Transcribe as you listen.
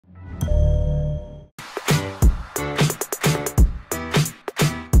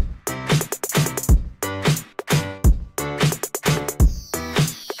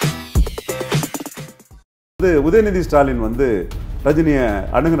உதயநிதி ஸ்டாலின் வந்து ரஜினியை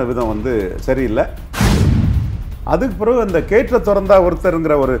அணுகுன விதம் வந்து சரியில்லை. அதுக்கு பிறகு அந்த கேட்ட திறந்தா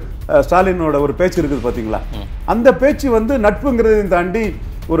ஒருத்தருங்கிற ஒரு ஸ்டாலினோட ஒரு பேச்சு இருக்குது பார்த்தீங்களா, அந்த பேச்சு வந்து நட்புங்கிறதையும் தாண்டி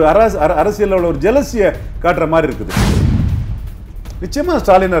ஒரு அரசியலோட ஒரு ஜெலசியை காட்டுற மாதிரி இருக்குது. நிச்சயமா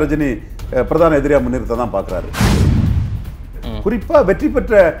ஸ்டாலின் ரஜினி பிரதான எதிரியா முன்னிறுத்த தான் பார்க்குறாரு. குறிப்பா வெற்றி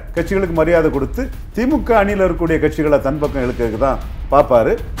பெற்ற கட்சிகளுக்கு மரியாதை கொடுத்து திமுக அணியில் இருக்கக்கூடிய கட்சிகளை தன் பக்கம் இழுக்கிறதுக்கு தான்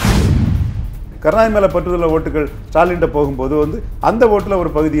பார்ப்பாரு. கருணாநிதி மேல பற்றுதல ஓட்டுகள் ஸ்டாலின் போகும்போது வந்து அந்த ஓட்டுல ஒரு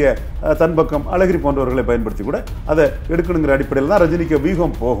பகுதியை தன் பக்கம் அழகிரி போன்றவர்களை பயன்படுத்தி கூட அதை எடுக்கணுங்கிற அடிப்படையில் தான் ரஜினிக்கு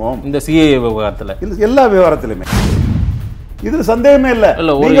வியூகம் போகும். இந்த சிஏஏ விவகாரத்துல எல்லா விவகாரத்திலுமே இது சந்தேகமே இல்ல.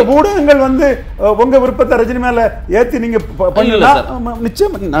 நீங்க ஊடகங்கள் வந்து உங்க விருப்பத்தை ரஜினி மேல ஏத்தி நீங்க பண்ணலாம்.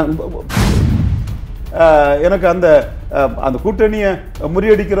 நிச்சயம் எனக்கு அந்த அந்த கூட்டணியை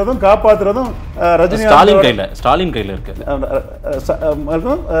முறியடிக்கிறதும் காப்பாத்துறதும் ஸ்டாலின் கையில இருக்கு.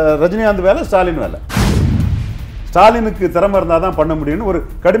 ரஜினிகாந்த் வேலை, ஸ்டாலின் வேலை. ஸ்டாலினுக்கு திறமை இருந்தால் தான் பண்ண முடியும்னு ஒரு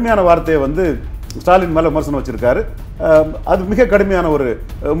கடுமையான வார்த்தையை வந்து ஸ்டாலின் மேல விமர்சனம் வச்சிருக்காரு. அது மிக கடுமையான ஒரு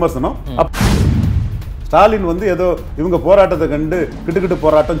விமர்சனம். ஸ்டாலின் வந்து ஏதோ இவங்க போராட்டத்தை கண்டு கிட்டுக்கிட்டு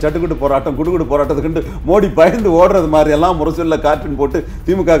போராட்டம், சட்டுக்கிட்டு போராட்டம், குடுகுடு போராட்டத்தை கண்டு மோடி பயந்து ஓடுறது மாதிரி எல்லாம் முரசொல்ல கார்ட்டூன் போட்டு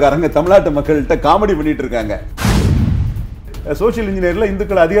திமுக காரங்க தமிழ்நாட்டு மக்கள்கிட்ட காமெடி பண்ணிட்டு இருக்காங்க. சோசியல் இன்ஜினியர்ல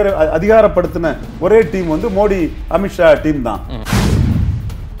இந்துக்களை அதிகாரப்படுத்தின ஒரே டீம் வந்து மோடி அமித்ஷா டீம் தான்.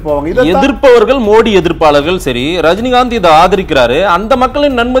 எதிர்ப்பவர்கள் மோடி எதிர்ப்பாளர்கள். சரி, ரஜினிகாந்த் இதை ஆதரிக்கிறாரு. அந்த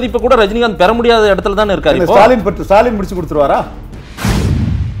மக்களின் நன்மதிப்பு கூட ரஜினிகாந்த் பெற முடியாத இடத்துல தான் இருக்காரு. ஸ்டாலின் முடிச்சு கொடுத்துருவாரா?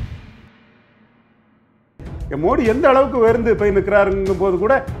 மோடி எந்த அளவுக்கு உயர்ந்து போய் நிற்கிறாருங்கும் போது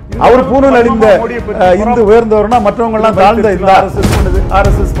கூட அவர் பூணூல் அணிந்த இந்து உயர்ந்தவர்னா மற்றவங்க எல்லாம் தாழ்ந்த இந்த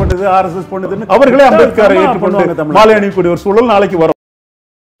ஆர்எஸ்எஸ் பண்ணுதுன்னு அவர்களே அம்பேத்கரை ஏற்றுக்கொண்டு மாலை அணியக்கூடிய ஒரு சூழல் நாளைக்கு வரும்.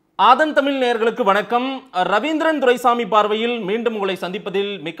 ஆதன் தமிழ் நேயர்களுக்கு வணக்கம். ரவீந்திரன் துரைசாமி பார்வையில் மீண்டும் உங்களை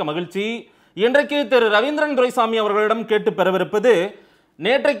சந்திப்பதில் மிக்க மகிழ்ச்சி. இன்றைக்கு திரு ரவீந்திரன் துரைசாமி அவர்களிடம் கேட்டு பெறவிருப்பது,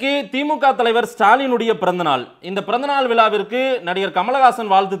 நேற்றைக்கு திமுக தலைவர் ஸ்டாலினுடைய பிறந்தநாள். இந்த பிறந்தநாள் விழாவிற்கு நடிகர்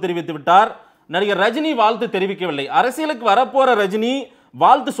கமலஹாசன் வாழ்த்து தெரிவித்து விட்டார். நடிகர் ரஜினி வாழ்த்து தெரிவிக்கவில்லை. அரசியலுக்கு வரப்போற ரஜினி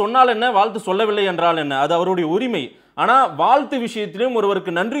வாழ்த்து சொன்னால் என்ன, வாழ்த்து சொல்லவில்லை என்றால் என்ன, அது அவருடைய உரிமை. ஆனா வாழ்த்து விஷயத்திலும்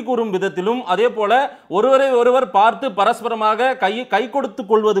ஒருவருக்கு நன்றி கூறும் விதத்திலும் அதே போல ஒருவரை ஒருவர் பார்த்து பரஸ்பரமாக கை கொடுத்து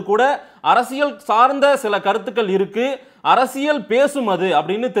கொள்வது கூட அரசியல் சார்ந்த சில கருத்துக்கள் இருக்கு. அரசியல் பேசும் அது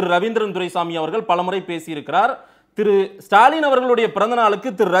அப்படின்னு திரு ரவீந்திரன் துரைசாமி அவர்கள் பலமுறை பேசியிருக்கிறார். திரு ஸ்டாலின் அவர்களுடைய பிறந்த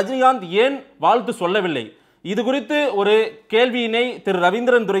நாளுக்கு திரு ரஜினிகாந்த் ஏன் வாழ்த்து சொல்லவில்லை? இது குறித்து ஒரு கேள்வியினை திரு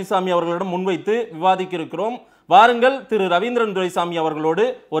ரவீந்திரன் துரைசாமி அவர்களிடம் முன்வைத்து விவாதிக்க இருக்கிறோம். வாருங்கள், திரு ரவீந்திரன் துரைசாமி அவர்களோடு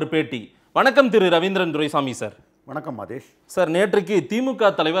ஒரு பேட்டி. வணக்கம் திரு ரவீந்திரன் துரைசாமி சார். வணக்கம் மாதேஷ் சார். நேற்றைக்கு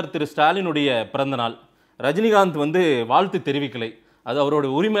திமுக தலைவர் திரு ஸ்டாலினுடைய பிறந்த நாள். ரஜினிகாந்த் வந்து வாழ்த்து தெரிவிக்கலை. அது அவரோட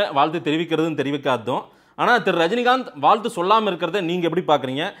உரிமை, வாழ்த்து தெரிவிக்கிறதும் தெரிவிக்காததும். ஆனால் திரு ரஜினிகாந்த் வாழ்த்து சொல்லாமல் இருக்கிறத நீங்கள் எப்படி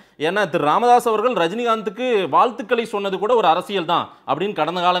பார்க்குறீங்க? ஏன்னா திரு ராமதாஸ் அவர்கள் ரஜினிகாந்துக்கு வாழ்த்துக்களை சொன்னது கூட ஒரு அரசியல் தான் அப்படின்னு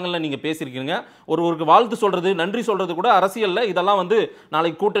கடந்த காலங்களில் நீங்கள் பேசியிருக்கீங்க. ஒருவருக்கு வாழ்த்து சொல்கிறது, நன்றி சொல்கிறது கூட அரசியலில் இதெல்லாம் வந்து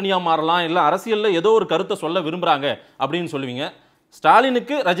நாளைக்கு கூட்டணியாக மாறலாம், இல்லை அரசியலில் ஏதோ ஒரு கருத்தை சொல்ல விரும்புகிறாங்க அப்படின்னு சொல்லுவீங்க.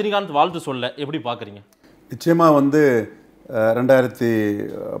 ஸ்டாலினுக்கு ரஜினிகாந்த் வாழ்த்து சொல்ல எப்படி பார்க்குறீங்க? நிச்சயமாக வந்து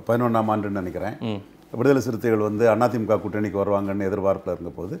 2011ஆம் ஆண்டுன்னு நினைக்கிறேன், விடுதலை சிறுத்தைகள் வந்து அதிமுக கூட்டணிக்கு வருவாங்கன்னு எதிர்பார்ப்பில்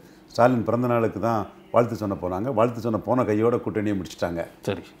இருந்த போது ஸ்டாலின் பிறந்த நாளுக்கு தான் வாழ்த்து சொன்ன போனாங்க. வாழ்த்து சொன்ன போன கையோட கூட்டணியை முடிச்சிட்டாங்க.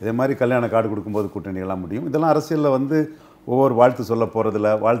 சரி, இதே மாதிரி கல்யாண கார்டு கொடுக்கும்போது கூட்டணியெல்லாம் முடியும். இதெல்லாம் அரசியலில் வந்து ஒவ்வொரு வாழ்த்து சொல்ல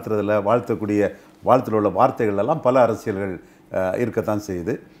போகிறதுல, வாழ்த்துறதுல, வாழ்த்தக்கூடிய வாழ்த்துல உள்ள வார்த்தைகள் எல்லாம் பல அரசியல்கள் இருக்கத்தான்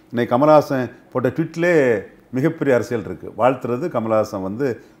செய்யுது. இன்னைக்கு கமலஹாசன் போட்ட ட்விட்லே மிகப்பெரிய அரசியல் இருக்குது. வாழ்த்துறது கமலஹாசன் வந்து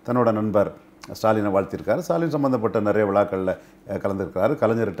தன்னோட நண்பர் ஸ்டாலினை வாழ்த்தியிருக்காரு. ஸ்டாலின் சம்பந்தப்பட்ட நிறைய விழாக்களில் கலந்துருக்கிறாரு.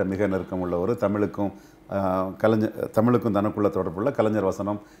 கலைஞர்கிட்ட மிக நெருக்கம் உள்ள ஒரு தமிழுக்கும் தனக்குள்ள தொடர்புள்ள கலைஞர்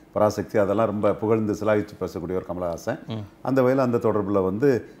வசனம், பராசக்தி அதெல்லாம் ரொம்ப புகழ்ந்து சிலாகிச்சு பேசக்கூடிய ஒரு கமலஹாசன். அந்த வகையில் அந்த தொடர்பில் வந்து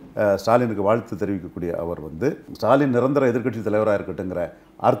ஸ்டாலினுக்கு வாழ்த்து தெரிவிக்கக்கூடிய அவர் வந்து ஸ்டாலின் நிரந்தர எதிர்க்கட்சி தலைவராக இருக்கட்டுங்கிற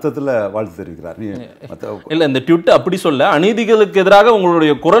அர்த்தத்தில் வாழ்த்து தெரிவிக்கிறார். இல்லை, இந்த ட்விட் அப்படி சொல்ல, அநீதிகளுக்கு எதிராக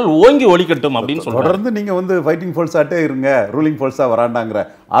உங்களுடைய குரல் ஓங்கி ஒலிக்கட்டும் அப்படின்னு சொல்ல, தொடர்ந்து நீங்கள் வந்து ஃபைட்டிங் ஃபோர்ஸாட்டே இருங்க, ரூலிங் ஃபோர்ஸாக வராண்டாங்கிற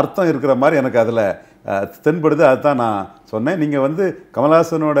அர்த்தம் இருக்கிற மாதிரி எனக்கு அதில் தென்படுது. அதுதான் நான் சொன்னேன். நீங்கள் வந்து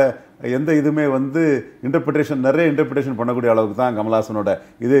கமலஹாசனோட எந்த இதுவுமே வந்து நிறைய இன்டர்பிரிட்டேஷன் பண்ணக்கூடிய அளவுக்கு தான் கமலஹாசனோட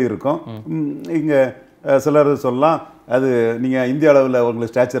இதே இருக்கும். இங்கே சிலர் சொல்லலாம், அது நீங்கள் இந்திய அளவில்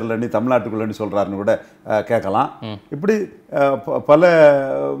உங்களுக்கு ஸ்டாச்சர் இல்லைன்னு தமிழ்நாட்டுக்குள்ளன்னு சொல்கிறாருன்னு கூட கேட்கலாம். இப்படி பல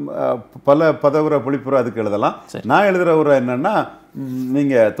பல பதவுரை பொழிப்புரை அதுக்கு எழுதலாம். நான் எழுதுகிற ஒரு என்னென்னா,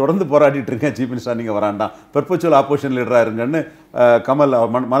 நீங்கள் தொடர்ந்து போராடிட்டு இருக்கேன், சீஃப் மினிஸ்டர் நீங்கள் வராண்டாம், பெர்பச்சுவல் ஆப்போசிஷன் லீடராக இருங்கன்னு கமல்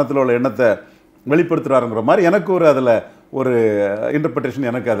மனத்தில் உள்ள எண்ணத்தை வெளிப்படுத்துறாருங்கிற மாதிரி எனக்கு ஒரு அதில் ஒரு இன்டர்பிரேஷன்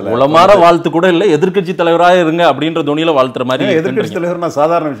எனக்கு அதில் உளமாற வாழ்த்து கூட இல்லை, எதிர்க்கட்சி தலைவராக இருங்க அப்படின்ற துணியில் வாழ்த்துற மாதிரி. எதிர்க்கட்சி தலைவர்னா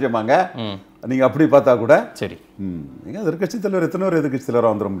சாதாரண விஷயமாங்க. நீங்க அப்படி பார்த்தா கூட சரி. நீங்க எதிர்க்கட்சி தலைவர் எத்தனை பேர் எதிர்க்கட்சி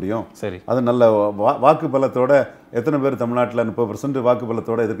தலைவராக வந்துட முடியும்? சரி. அது நல்ல வாக்கு பலத்தோட எத்தனை பேர் தமிழ்நாட்டில் 30% வாக்கு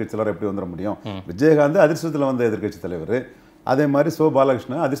பலத்தோட எதிர்க்கட்சி தலைவர் எப்படி வந்துட முடியும்? விஜயகாந்த் அதிர்ஷ்டத்தில் வந்த எதிர்க்கட்சி தலைவர். அதே மாதிரி சோ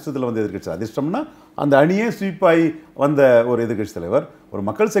பாலகிருஷ்ணன் அதிர்ஷ்டத்தில் வந்த எதிர்க்கட்சி. அதிர்ஷ்டம்னா அந்த அணியே ஸ்வீப்பாகி வந்த ஒரு எதிர்க்கட்சி தலைவர். ஒரு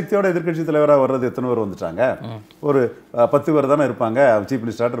மக்கள் சக்தியோட எதிர்க்கட்சி தலைவராக வர்றது எத்தனை பேர் வந்துட்டாங்க? ஒரு 10 பேர் தானே இருப்பாங்க. சீஃப்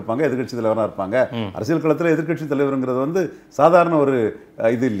மினிஸ்டராக இருப்பாங்க, எதிர்க்கட்சி தலைவராக இருப்பாங்க. அரசியல் களத்தில் எதிர்க்கட்சி தலைவருங்கிறது வந்து சாதாரண ஒரு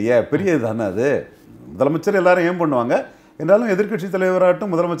இது இல்லையே, பெரிய இது தானே. அது முதலமைச்சர் எல்லாரும் ஏன் பண்ணுவாங்க என்றாலும் எதிர்க்கட்சி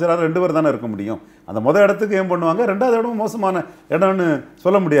தலைவராகட்டும் முதலமைச்சராக 2 பேர் தானே இருக்க முடியும். அந்த முதல் இடத்துக்கு ஏன் பண்ணுவாங்க, 2வது இடம் மோசமான இடம்னு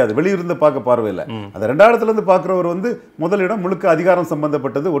சொல்ல முடியாது வெளியிருந்து பார்க்க பார்வையில். அந்த 2வது இடத்துலேருந்து பார்க்குறவர் வந்து முதலிடம் முழுக்க அதிகாரம்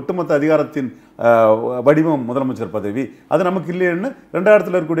சம்பந்தப்பட்டது, ஒட்டுமொத்த அதிகாரத்தின் வடிவம் முதலமைச்சர் பதவி. அது நமக்கு இல்லைன்னு 2வது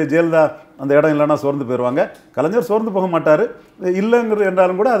இடத்துல இருக்கக்கூடிய ஜெயலலிதா அந்த இடம் இல்லைன்னா சோர்ந்து போயிடுவாங்க. கலைஞர் சோர்ந்து போக மாட்டார். இல்லைங்கிற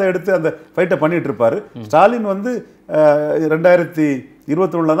என்றாலும் கூட அதை எடுத்து அந்த ஃபைட்டை பண்ணிட்டு இருப்பார். ஸ்டாலின் வந்து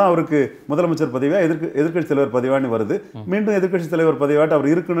 2021 தான் அவருக்கு முதலமைச்சர் பதவியாக எதிர்க்கட்சி தலைவர் பதவியான்னு வருது. மீண்டும் எதிர்க்கட்சி தலைவர் பதவியாட்டு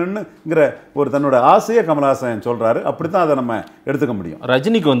அவர் இருக்கணும்னுங்கிற ஒரு தன்னோட ஆசையை கமலஹாசன் சொல்றாரு. அப்படித்தான் அதை நம்ம எடுத்துக்க முடியும்.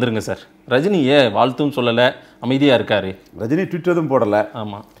 ரஜினிக்கு வந்துருங்க சார். ரஜினி ஏன் வாழ்த்தும் சொல்லலை, அமைதியா இருக்காரு? ரஜினி ட்விட் எதுவும் போடலை.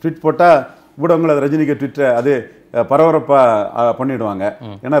 ஆமா, ட்விட் போட்டால் ஊடகங்கள் அது ரஜினிக்கு ட்விட்டரை அது பரபரப்பாக பண்ணிடுவாங்க.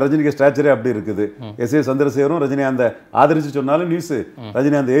 ஏன்னா ரஜினிக்கு ஸ்டாச்சரே அப்படி இருக்குது. எஸ் சந்திரசேகரும் ரஜினி அந்த ஆதரிச்சு சொன்னாலும் நியூஸு,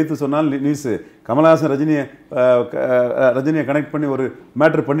 ரஜினி அந்த எய்த்து சொன்னாலும் நியூஸு, கமலஹாசன் ரஜினியை கனெக்ட் பண்ணி ஒரு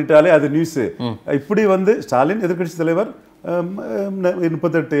மேட்ரு பண்ணிட்டாலே அது நியூஸு. இப்படி வந்து ஸ்டாலின் எதிர்க்கட்சி தலைவர்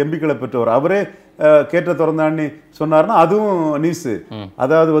 38 எம்பிக்களை பெற்றவர், அவரே கேட்ட திறந்தான்னு சொன்னார்னா அதுவும் நியூஸு.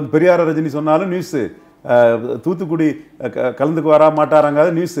 அதாவது வந்து பெரியார ரஜினி சொன்னாலும் நியூஸு, தூத்துக்குடி கலந்துக்கு வரா மாட்டாராங்க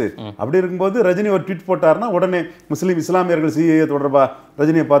நியூஸு. அப்படி இருக்கும்போது ரஜினி ஒரு ட்வீட் போட்டார்னா உடனே இஸ்லாமியர்கள் சிஏஏ தொடர்பா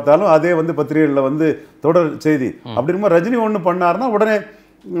ரஜினியை பார்த்தாலும் அதே வந்து பத்திரிகைகளில் வந்து தொடர் செய்தி. அப்படி இருக்கும்போது ரஜினி ஒன்று பண்ணார்னா உடனே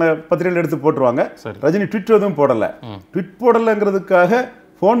பத்திரிகைகள் எடுத்து போட்டுருவாங்க. ரஜினி ட்விட் எதுவும் போடலை. ட்விட் போடலைங்கிறதுக்காக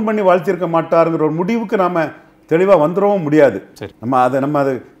ஃபோன் பண்ணி வாழ்த்திருக்க மாட்டாருங்கிற ஒரு முடிவுக்கு நாம தெளிவா வந்துடவும் முடியாது. நம்ம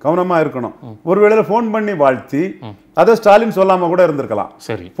அது கவனமா இருக்கணும். ஒருவேளை ஃபோன் பண்ணி வாழ்த்தி அதை ஸ்டாலின் சொல்லாம கூட இருந்திருக்கலாம்.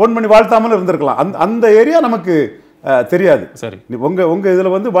 சரி, ஃபோன் பண்ணி வாழ்த்தாமல் இருந்திருக்கலாம். அந்த ஏரியா நமக்கு தெரியாது. சரி, உங்க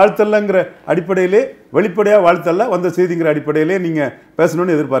இதுல வந்து வாழ்த்தல்லங்கிற அடிப்படையிலே, வெளிப்படையா வாழ்த்தல்ல வந்த செய்திங்கிற அடிப்படையிலே நீங்க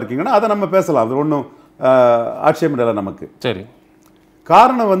பேசணும்னு எதிர்பார்க்கீங்கன்னா அதை நம்ம பேசலாம். அது ஒன்றும் ஆட்சேபம் இல்லை நமக்கு. சரி,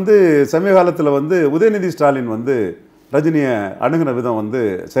 காரணம் வந்து சமீப காலத்தில் வந்து உதயநிதி ஸ்டாலின் வந்து ரஜினியை அணுகின விதம் வந்து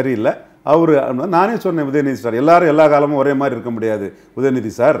சரியில்லை. அவரு நானே சொன்னேன், உதயநிதி சார் எல்லாரும் எல்லா காலமும் ஒரே மாதிரி இருக்க முடியாது.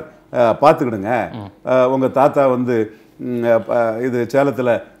 உதயநிதி சார் பார்த்துக்கிடுங்க, உங்கள் தாத்தா வந்து இது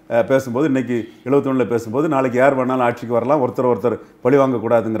சேலத்தில் பேசும்போது இன்னைக்கு 71 பேசும்போது நாளைக்கு யார் வேணாலும் ஆட்சிக்கு வரலாம், ஒருத்தர் பழி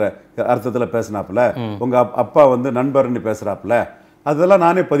வாங்கக்கூடாதுங்கிற அர்த்தத்தில் பேசினாப்புல, உங்கள் அப்பா வந்து நண்பர்னு பேசுகிறாப்புல, அதெல்லாம்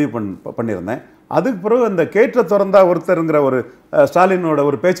நானே பதிவு பண்ணியிருந்தேன். அதுக்கு பிறகு அந்த கேட்ட திறந்தா ஒருத்தருங்கிற ஒரு ஸ்டாலினோட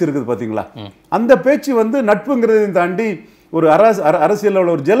ஒரு பேச்சு இருக்குது பார்த்தீங்களா, அந்த பேச்சு வந்து நட்புங்கிறதையும் தாண்டி ஒரு அரசியலோட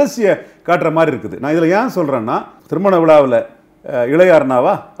ஒரு ஜெலசியை காட்டுற மாதிரி இருக்குது. நான் இதில் ஏன் சொல்கிறேன்னா, திருமண விழாவில்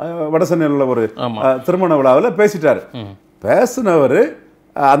இளையார்னாவா வடசென்னையில் உள்ள ஒரு திருமண விழாவில் பேசிட்டாரு. பேசினவர்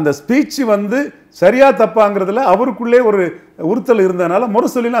அந்த ஸ்பீச் வந்து சரியா தப்பாங்கிறதுல அவருக்குள்ளே ஒரு உறுத்தல் இருந்ததுனால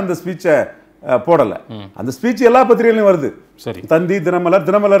முரசொலியில் அந்த ஸ்பீச்சை போடலை. அந்த ஸ்பீச் எல்லா பத்திரிகையிலும் வருது. சரி, தந்தி,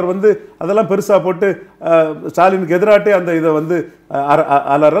 தினமலர் வந்து அதெல்லாம் பெருசா போட்டு ஸ்டாலினுக்கு எதிராட்டே அந்த இதை வந்து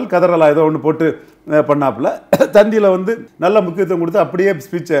அலறல் கதறலா ஏதோ ஒன்று போட்டு பண்ணாப்புல. தந்தியில் வந்து நல்ல முக்கியத்துவம் கொடுத்து அப்படியே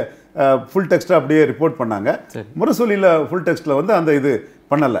ஸ்பீச்சை ஃபுல் டெக்ஸ்டாக அப்படியே ரிப்போர்ட் பண்ணாங்க. முரசொலியில் ஃபுல் டெக்ஸ்டில் வந்து அந்த இது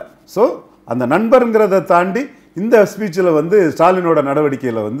பண்ணலை. ஸோ அந்த நண்பருங்கிறத தாண்டி இந்த ஸ்பீச்சில் வந்து ஸ்டாலினோட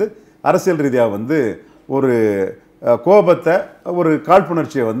நடவடிக்கையில் வந்து அரசியல் ரீதியாக வந்து ஒரு கோபத்தை, ஒரு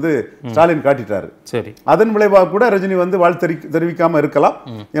காழ்ப்புணர்ச்சியை வந்து ஸ்டாலின் காட்டிட்டாரு. சரி, அதன் விளைவாக கூட ரஜினி வந்து வாழ்த்து தெரிவிக்காம இருக்கலாம்.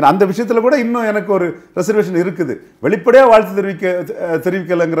 ஏன்னா அந்த விஷயத்துல கூட இன்னும் எனக்கு ஒரு ரெசர்வேஷன் இருக்குது. வெளிப்படையா வாழ்த்து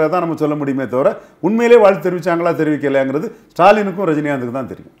தெரிவிக்கலைங்கிறத நம்ம சொல்ல முடியுமே தவிர உண்மையிலே வாழ்த்து தெரிவிச்சாங்களா தெரிவிக்கலைங்கிறது ஸ்டாலினுக்கும் ரஜினிகாந்துக்கு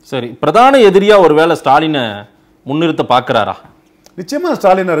தான் தெரியும். சரி, பிரதான எதிரியா ஒருவேளை ஸ்டாலினை முன்னிறுத்த பாக்குறாரா? நிச்சயமா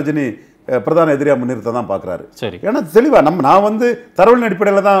ஸ்டாலினை ரஜினி பிரதான எதிரியா முன்னிறுத்த தான் பாக்குறாரு. சரி, ஏன்னா தெளிவா நான் வந்து தரவுகளின்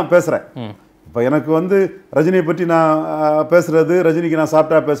அடிப்படையில் தான் பேசுறேன். இப்போ எனக்கு வந்து ரஜினியை பற்றி நான் பேசுகிறது, ரஜினிக்கு நான்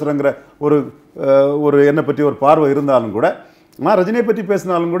சாப்பிட்டா பேசுகிறேங்கிற ஒரு என்னை பற்றி ஒரு பார்வை இருந்தாலும் கூட, நான் ரஜினியை பற்றி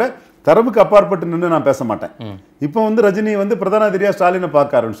பேசினாலும் கூட தரவுக்கு அப்பாற்பட்டு நின்று நான் பேச மாட்டேன். இப்போ வந்து ரஜினி வந்து பிரதான எதிரியாக ஸ்டாலினை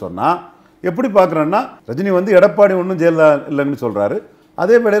பார்க்காருன்னு சொன்னால் எப்படி பார்க்குறேன்னா, ரஜினி வந்து எடப்பாடி ஒன்றும் ஜெயலலிதா இல்லைன்னு சொல்கிறாரு.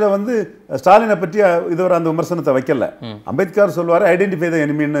 அதே வேளையில் வந்து ஸ்டாலினை பற்றி இதுவரை அந்த விமர்சனத்தை வைக்கல. அம்பேத்கர் சொல்லுவார் ஐடென்டிஃபை த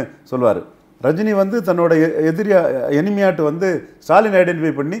எனிமின்னு சொல்லுவார். ரஜினி வந்து தன்னோட எனிமியாட்டு வந்து ஸ்டாலின்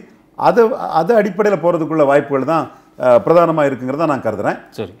ஐடென்டிஃபை பண்ணி அது அடிப்படையில் போகிறதுக்குள்ள வாய்ப்புகள் தான் பிரதானமாக இருக்குங்கிறத நான் கருதுறேன்.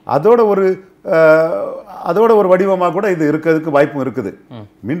 சரி, அதோட ஒரு வடிவமாக கூட இது இருக்கிறதுக்கு வாய்ப்பும் இருக்குது.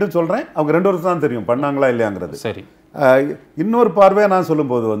 மீண்டும் சொல்கிறேன், அவங்க 2 வருஷம் தான் தெரியும் பண்ணாங்களா இல்லையாங்கிறது. சரி, இன்னொரு பார்வையாக நான்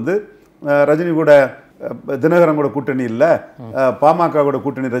சொல்லும்போது வந்து ரஜினி கூட தினகரன் கூட கூட்டணி இல்லை, பாமக கூட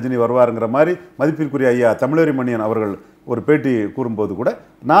கூட்டணி ரஜினி வருவாருங்கிற மாதிரி மதிப்பிற்குரிய ஐயா தமிழறி மணியன் அவர்கள் ஒரு பேட்டி கூறும்போது கூட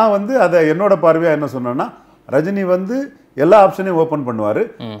நான் வந்து அதை என்னோட பார்வையாக என்ன சொன்னேன்னா, ரஜினி வந்து எல்லா ஆப்ஷனையும் ஓப்பன் பண்ணுவார்.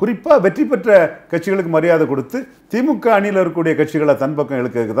 குறிப்பாக வெற்றி பெற்ற கட்சிகளுக்கு மரியாதை கொடுத்து திமுக அணியில் இருக்கக்கூடிய கட்சிகளை தன் பக்கம்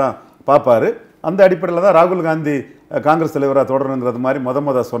இழுக்கிறதுக்கு தான் பார்ப்பாரு. அந்த அடிப்படையில் தான் ராகுல் காந்தி காங்கிரஸ் தலைவராக தொடரணுங்கிறது மாதிரி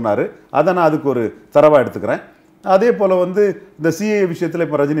முத சொன்னார். அதை நான் அதுக்கு ஒரு தரவாக எடுத்துக்கிறேன். அதே போல் வந்து இந்த சிஏ விஷயத்தில்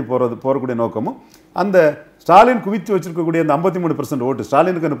இப்போ ரஜினி போகக்கூடிய நோக்கமும் அந்த ஸ்டாலின் குவித்து வச்சிருக்கக்கூடிய அந்த 53% ஓட்டு,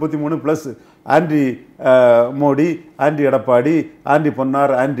 ஸ்டாலினுக்கு 33 plus aunty Modi, aunty Edappadi, aunty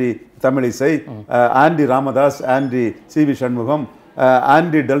Ponnar, aunty Tamilisai, aunty Ramadoss, aunty CV Shanmugam,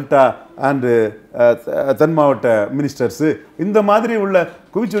 aunty delta and தென் மாவட்ட மினிஸ்டர்ஸு, இந்த மாதிரி உள்ள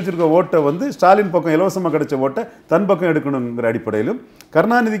குவிச்சு வச்சிருக்க ஓட்டை வந்து ஸ்டாலின் பக்கம் இலவசமாக கிடைச்ச ஓட்டை தன் பக்கம் எடுக்கணுங்கிற அடிப்படையிலும்,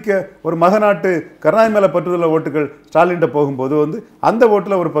 கருணாநிதிக்கு ஒரு மகநாட்டு கருணாநிதி மேலே பற்றுதல ஓட்டுகள் ஸ்டாலின்கிட்ட போகும்போது வந்து அந்த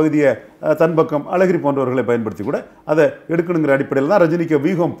ஓட்டில் ஒரு பகுதியை தன் பக்கம் அழகிரி போன்றவர்களை பயன்படுத்தி கூட அதை எடுக்கணுங்கிற அடிப்படையில் தான் ரஜினிக்கு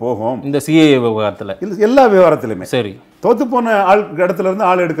வியூகம் போகும். இந்த சிஏ விவகாரத்தில் எல்லா விவகாரத்திலுமே சரி, தோத்து போன ஆள் இடத்துல இருந்து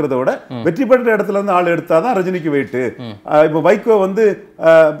ஆள் எடுக்கிறத விட வெற்றி பெற்ற இடத்துல இருந்து ஆள் எடுத்தாதான் ரஜினிக்கு வெயிட்டு. இப்போ வைகோ வந்து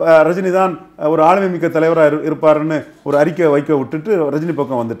ரஜினி தான் ஒரு ஆளுமை மிக்க தலைவராக இருப்பாருன்னு ஒரு அறிக்கை வைகோ விட்டுட்டு ரஜினி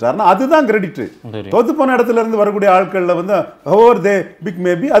பக்கம் வந்துட்டாருன்னா அதுதான் கிரெடிட். தோத்து போன இடத்துல இருந்து வரக்கூடிய ஆட்கள்ல வந்து ஹவர் தே பிக்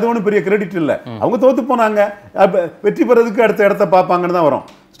மேபி அது ஒன்றும் பெரிய கிரெடிட் இல்லை. அவங்க தோத்து போனாங்க, வெற்றி பெறதுக்கு அடுத்த இடத்த பார்ப்பாங்கன்னு தான் வரும்.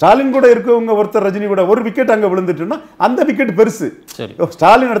 ஸ்டாலின் கூட இருக்கவங்க ஒருத்தர் ரஜினி கூட ஒரு விக்கெட் அங்கே விழுந்துட்டுன்னா அந்த விக்கெட் பெருசு.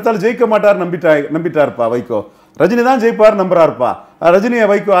 ஸ்டாலின் எடுத்தாலும் ஜெயிக்க மாட்டார் நம்பிட்டாருப்பா வைகோ, ரஜினி தான் ஜெயிப்பார் நம்புறாருப்பா, ரஜினியை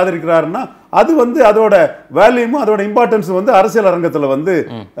வைகோ ஆதரிக்கிறாருன்னா அது வந்து அதோட வேல்யூமும் அதோட இம்பார்ட்டன்ஸும் வந்து அரசியல் அரங்கத்தில் வந்து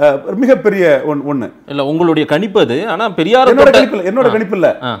மிகப்பெரிய ஒன்று இல்லை. உங்களுடைய கணிப்பு அது. ஆனால் பெரியார் என்னோட கணிப்பு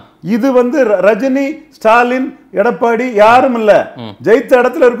இல்லை. இது வந்து ரஜினி, ஸ்டாலின், எடப்பாடி யாரும் இல்ல, ஜெயித்த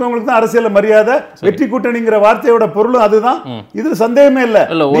இடத்துல இருக்கவங்களுக்கு தான் அரசியல் மரியாதை. வெற்றி கூட்டணிங்கிற வார்த்தையோட பொருளும் அதுதான். இது சந்தேகமே இல்ல.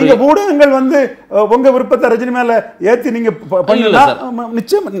 நீங்க ஊடகங்கள் வந்து உங்க விருப்பத்தை ரஜினி மேல ஏத்தி நீங்க பண்ணலாம்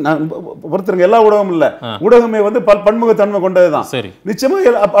நிச்சயம் பொறுத்துருங்க. எல்லா ஊடகமும் இல்ல, ஊடகமே வந்து பன்முகத்தன்மை கொண்டதுதான். நிச்சயமா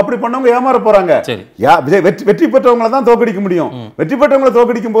அப்படி பண்ணவங்க ஏமாற போறாங்க. வெற்றி பெற்றவங்களை தான் தோக்கடிக்க முடியும். வெற்றி பெற்றவங்களை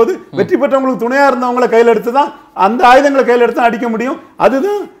தோக்கடிக்கும் போது வெற்றி பெற்றவங்களுக்கு துணையா இருந்தவங்களை கையில் எடுத்து தான் அந்த ஆயுதங்களை கையில் எடுத்து அடிக்க முடியும்.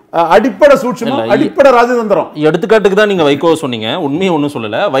 அதுதான் அடிப்படை சூட்சமம், அடிப்படை ராஜதந்திரம். எடுத்துக்காட்டுக்கு தான் நீங்க வைகோ சொன்னீங்க, உண்மையை ஒன்றும்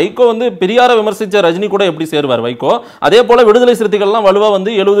சொல்லல. வைகோ வந்து பெரியாரை விமர்சிச்ச ரஜினி கூட எப்படி சேருவார் வைகோ? அதே போல விடுதலை சிறுத்தைகள்லாம் வலுவா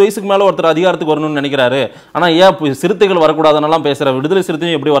வந்து 70 வயசுக்கு மேல ஒருத்தர் அதிகாரத்துக்கு வரணும்னு நினைக்கிறாரு, ஆனா ஏன் சிறுத்தைகள் வரக்கூடாதுன்னெல்லாம் பேசுற விடுதலை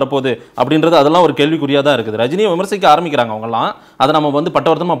சிறுத்தையும் எப்படி வரப்போகுது அப்படின்றது அதெல்லாம் ஒரு கேள்விக்குறியா தான் இருக்குது. ரஜினியை விமர்சிக்க ஆரம்பிக்கிறாங்க அவங்கலாம், அதை நம்ம வந்து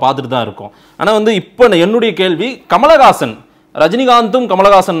பட்டவர்த்தமா பார்த்துட்டு தான் இருக்கோம். ஆனா வந்து இப்போ என்னுடைய கேள்வி, கமலஹாசன் ரஜினிகாந்தும்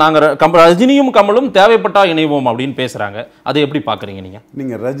கமலஹாசன் ரஜினியும் கமலும் தேவைப்பட்டா இணைவோம் அப்படின்னு பேசுறாங்க, அதை எப்படி பாக்குறீங்க நீங்க?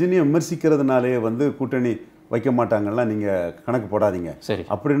 நீங்க ரஜினியை விமர்சிக்கிறதுனாலே வந்து கூட்டணி வைக்க மாட்டாங்கன்னா நீங்க கணக்கு போடாதீங்க. சரி,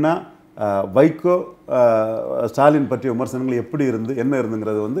 அப்படின்னா வைகோ ஸ்டாலின் பற்றிய விமர்சனங்கள் எப்படி என்ன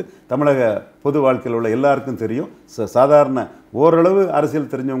இருந்துங்கிறது வந்து தமிழக பொது வாழ்க்கையில் உள்ள எல்லாருக்கும் தெரியும். சாதாரண ஓரளவு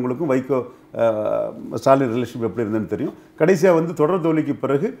அரசியல் தெரிஞ்சவங்களுக்கும் வைகோ ஸ்டாலின் ரிலேஷன்ஷிப் எப்படி இருந்ததுன்னு தெரியும். கடைசியாக வந்து தொடர் தோல்விக்கு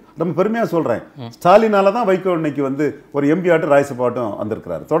பிறகு நம்ம பெருமையாக சொல்கிறேன், ஸ்டாலினால தான் வைகோ இன்னைக்கு வந்து ஒரு எம்பி ஆட்டும் ராஜ்யசபாட்டும்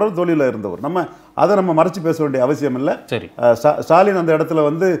வந்திருக்கிறார். தொடர் தோல்வியில் இருந்தவர். அதை நம்ம மறைச்சு பேச வேண்டிய அவசியம் இல்லை. சரி, ஸ்டாலின் அந்த இடத்துல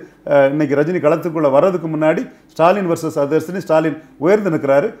வந்து இன்னைக்கு ரஜினி களத்துக்குள்ள வர்றதுக்கு முன்னாடி ஸ்டாலின் வர்சஸ் அதர்ஸ்னு ஸ்டாலின் உயர்ந்து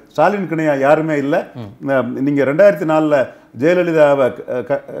நிற்கிறாரு. ஸ்டாலின் கிணையா யாருமே இல்லை. நீங்க 2004 ஜெயலலிதாவை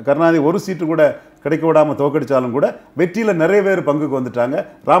கருணாநிதி ஒரு சீட்டு கூட கிடைக்க விடாமல் தோக்கடிச்சாலும் கூட வெற்றியில் நிறைய பேர் பங்குக்கு வந்துட்டாங்க.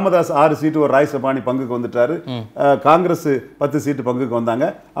 ராமதாஸ் 6 சீட்டு ஒரு ராஜ்சபாணி பங்குக்கு வந்துட்டாரு. காங்கிரஸ் 10 சீட்டு பங்குக்கு வந்தாங்க.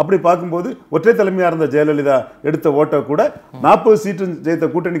 அப்படி பார்க்கும்போது ஒற்றை தலைமையாக இருந்த ஜெயலலிதா எடுத்த ஓட்டை கூட 40 சீட்டு ஜெயித்த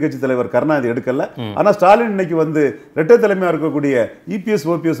கூட்டணி கட்சி தலைவர் கருணாநிதி எடுக்கல. ஆனால் ஸ்டாலின் இன்னைக்கு வந்து இரட்டை தலைமையாக இருக்கக்கூடிய இபிஎஸ்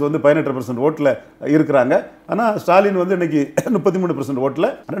ஓபிஎஸ் வந்து 18% ஓட்டில் இருக்கிறாங்க. ஆனால் ஸ்டாலின் வந்து இன்னைக்கு 33% ஓட்டில்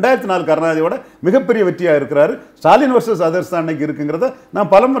 2004 கருணாநிதியோட மிகப்பெரிய வெற்றியாக இருக்கிறாரு. ஸ்டாலின் வர்சஸ் அதர்ஸ் தான் இன்னைக்கு இருக்குங்கிறத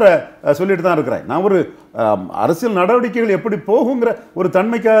நான் பலமுறை சொல்லிட்டு தான் இருக்கிறேன். நான் ஒரு அரசியல் நடவடிக்கைகள் எப்படி போகுங்கிற ஒரு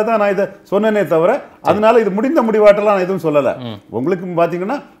தன்மைக்காக தான் நான் இதை சொன்னேனே தவிர அதனால இது முடிந்த முடிவாட்டெல்லாம் நான் எதுவும் சொல்லலை. உங்களுக்கு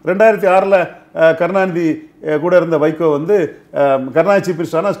பார்த்தீங்கன்னா 2006 கருணாநிதி கூட இருந்த வைகோ வந்து கருணாநிதி சீஃப்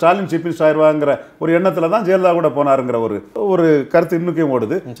மினிஸ்டர் ஆனால் ஸ்டாலின் சீஃப் மினிஸ்டர் ஆயிடுவாங்கிற ஒரு எண்ணத்தில் தான் ஜெயலலிதா கூட போனாருங்கிற ஒரு கருத்து இன்னும்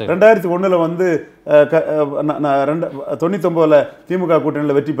ஓடுது. 2001 வந்து 99 திமுக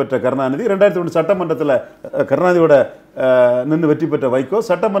கூட்டணியில் வெற்றி பெற்ற கருணாநிதி 2001 சட்டமன்றத்தில் கருணாநிதியோட நின்று வெற்றி பெற்ற வைகோ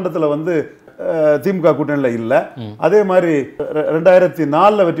சட்டமன்றத்தில் வந்து திமுக கூட்டணியில் இல்லை. அதே மாதிரி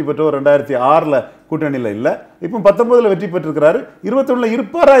 2004 வெற்றி பெற்றவர் 2006 கூட்டணியில் இல்லை. இப்போ 19 வெற்றி பெற்றிருக்கிறாரு. 21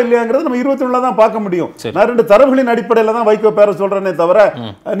 இருப்பாரா இல்லையாங்கிறது நம்ம 21 தான் பார்க்க முடியும். நான் 2 தரவுகளின் அடிப்படையில் தான் வைகோ பேர சொல்றேனே தவிர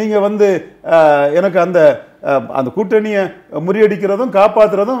நீங்க வந்து எனக்கு அந்த கூட்டணியை முறியடிக்கிறதும்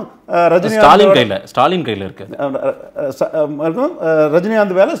காப்பாற்றுறதும் ஸ்டாலின் கையில் இருக்கு.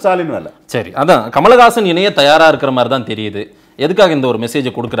 ரஜினிகாந்த் வேலை, ஸ்டாலின் வேலை. சரி, அதான் கமலஹாசன் இணைய தயாரா இருக்கிற மாதிரி தான் தெரியுது. எதுக்காக இந்த ஒரு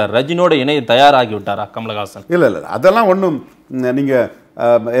மெசேஜை கொடுக்குறாரு? ரஜினியோட இணைய தயாராகி விட்டாரா கமலஹாசன்? இல்லை இல்லை, அதெல்லாம் ஒன்றும் நீங்கள்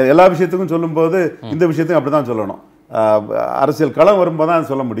எல்லா விஷயத்துக்கும் சொல்லும்போது இந்த விஷயத்தையும் அப்படி தான் சொல்லணும். அரசியல் களம் வரும்போது தான்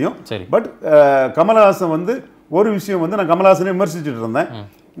சொல்ல முடியும். பட் கமலஹாசன் வந்து ஒரு விஷயம் வந்து நான் கமலஹாசனை விமர்சிச்சுட்டு இருந்தேன்.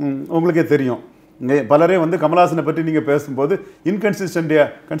 உங்களுக்கே தெரியும், பலரே வந்து கமலஹாசனை பற்றி நீங்கள் பேசும்போது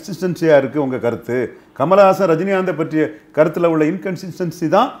கன்சிஸ்டன்சியாக இருக்குது உங்கள் கருத்து. கமலஹாசன் ரஜினிகாந்தை பற்றிய கருத்தில் உள்ள இன்கன்சிஸ்டன்சி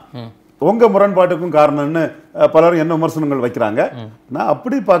தான் உங்கள் முரண்பாட்டுக்கும் காரணம்னு பலரும் என்ன விமர்சனங்கள் வைக்கிறாங்க. நான்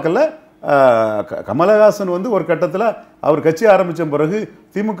அப்படி பார்க்கல. கமலஹாசன் வந்து ஒரு கட்டத்தில் அவர் கட்சி ஆரம்பித்த பிறகு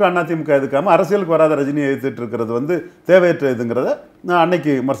திமுக அதிமுக எதுக்காமல் அரசியலுக்கு வராத ரஜினியை எதிர்த்துட்டு இருக்கிறது வந்து தேவையற்ற இதுங்கிறத நான்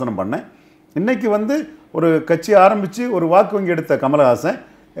அன்னைக்கு விமர்சனம் பண்ணேன். இன்னைக்கு வந்து ஒரு கட்சி ஆரம்பித்து ஒரு வாக்கு வங்கி எடுத்த கமலஹாசன்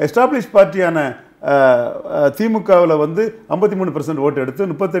எஸ்டாப்ளிஷ் பார்ட்டியான திமுகவில் வந்து 53% ஓட்டு எடுத்து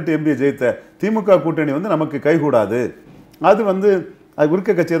 38 எம்பியை ஜெயித்த திமுக கூட்டணி வந்து நமக்கு கைகூடாது. அது வந்து அது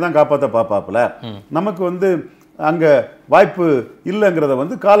இருக்க கட்சியை தான் காப்பாற்ற பார்ப்பாப்புல. நமக்கு வந்து அங்கே வாய்ப்பு இல்லைங்கிறத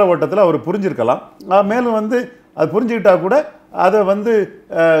வந்து கால ஓட்டத்தில் அவர் புரிஞ்சிருக்கலாம். மேலும் வந்து அது புரிஞ்சுக்கிட்டா கூட அதை வந்து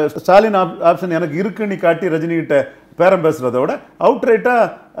ஸ்டாலின் ஆப்ஷன் எனக்கு இருக்குன்னு காட்டி ரஜினிகிட்ட பேரம் பேசுகிறதோட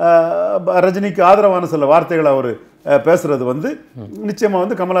அவுட்ரைட்டாக ரஜினிக்கு ஆதரவான சில வார்த்தைகளை அவர் பேசுறது வந்து நிச்சயமாக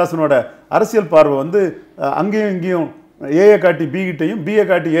வந்து கமலஹாசனோட அரசியல் பார்வை வந்து அங்கேயும் இங்கேயும் ஏயை காட்டி பி கிட்டையும் பிஏ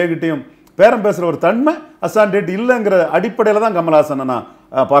காட்டி ஏ கிட்டையும் பேரம் பேசுகிற ஒரு தன்மை அசான்டேட் இல்லைங்கிற அடிப்படையில் தான் கமலஹாசனை நான்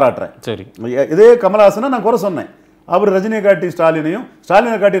பாராட்டுறேன். சரி, இதே கமலஹாசனை நான் குறை சொன்னேன். அவர் ரஜினியை காட்டி ஸ்டாலினையும்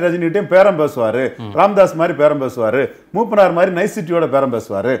ஸ்டாலினை காட்டி ரஜினிகிட்டையும் பேரம் பேசுவார், ராம்தாஸ் மாதிரி பேரம் பேசுவார், மூப்பனார் மாதிரி நைஸ் சிட்டியோட பேரம்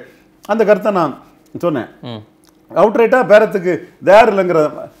பேசுவார். அந்த கருத்தை நான் சொன்னேன். அவுட்ரைட்டாக பேரத்துக்கு தயார் இல்லைங்கிற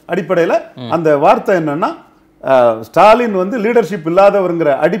அடிப்படையில் அந்த வார்த்தை என்னன்னா, ஸ்டாலின் வந்து லீடர்ஷிப்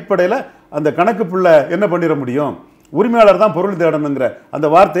இல்லாதவருங்கிற அடிப்படையில் அந்த கணக்கு புள்ள என்ன பண்ணிட முடியும், உரிமையாளர் தான் பொருள் தேடணுங்கிற அந்த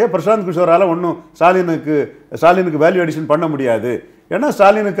வார்த்தையை பிரசாந்த் கிஷோரால் ஒன்றும் ஸ்டாலினுக்கு வேல்யூ அடிஷன் பண்ண முடியாது. ஏன்னா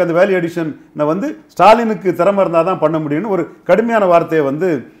ஸ்டாலினுக்கு அந்த வேல்யூ அடிஷனை வந்து ஸ்டாலினுக்கு திறமை இருந்தால் தான் பண்ண முடியும்னு ஒரு கடுமையான வார்த்தையை வந்து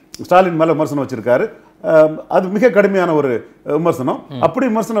ஸ்டாலின் மேலே விமர்சனம் வச்சிருக்காரு. அது மிக கடுமையான ஒரு விமர்சனம். அப்படி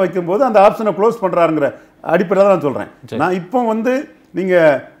விமர்சனம் வைக்கும்போது அந்த ஆப்ஷனை க்ளோஸ் பண்ணுறாருங்கிற அடிப்படையில் தான் நான் சொல்கிறேன். நான் இப்போ வந்து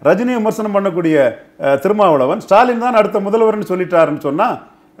நீங்கள் ரஜினியை விமர்சனம் பண்ணக்கூடிய திருமாவளவன் ஸ்டாலின் தான் அடுத்த முதல்வர்னு சொல்லிட்டாருன்னு சொன்னால்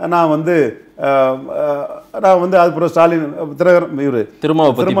நான் வந்து அதுக்கப்புறம் ஸ்டாலின் திருமா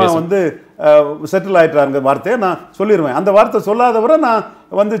வந்து செட்டில் ஆயிட்டாருங்க வார்த்தையை நான் சொல்லிடுவேன். அந்த வார்த்தை சொல்லாதவரை நான்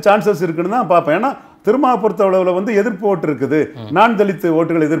வந்து சான்சஸ் இருக்குன்னு தான் பார்ப்பேன். ஏன்னா திருமாவை பொறுத்தளவில் வந்து எதிர்ப்பு ஓட்டு இருக்குது, நான் தலித்து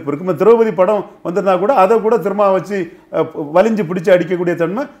ஓட்டுகள் எதிர்ப்பு இருக்கு. திரௌபதி படம் வந்திருந்தா கூட அதை கூட திருமா வச்சு வலிஞ்சு பிடிச்சி அடிக்கக்கூடிய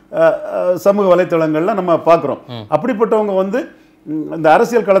தன்மை சமூக வலைத்தளங்கள்ல நம்ம பார்க்குறோம். அப்படிப்பட்டவங்க வந்து இந்த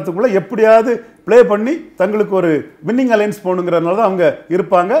அரசியல் களத்துக்குள்ள எப்படியாவது பிளே பண்ணி தங்களுக்கு ஒரு வின்னிங் அலைன்ஸ் போகணுங்கிறதுனால தான் அவங்க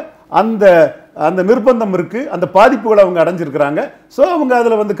இருப்பாங்க. அந்த அந்த நிர்பந்தம் இருக்கு, அந்த பாதிப்புகளை அவங்க அடைஞ்சிருக்கிறாங்க. ஸோ அவங்க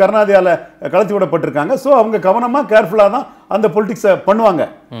அதில் வந்து கருணாநிதியால் கலத்தி விடப்பட்டிருக்காங்க. ஸோ அவங்க கவனமாக கேர்ஃபுல்லாக தான் அந்த பொலிட்டிக்ஸை பண்ணுவாங்க.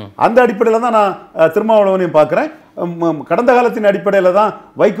 அந்த அடிப்படையில் தான் நான் திருமாவளவனையும் பார்க்குறேன். கடந்த காலத்தின் அடிப்படையில் தான்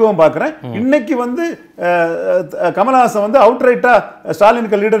வைக்கவும் பார்க்குறேன். இன்னைக்கு வந்து கமலஹாசன் வந்து அவுட்ரைட்டா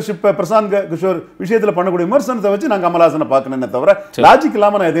ஸ்டாலினுக்கு லீடர்ஷிப் பிரசாந்த் கிஷோர் விஷயத்தில் பண்ணக்கூடிய விமர்சனத்தை வச்சு நான் கமலஹாசனை பார்க்கணுன்னே தவிர லாஜிக்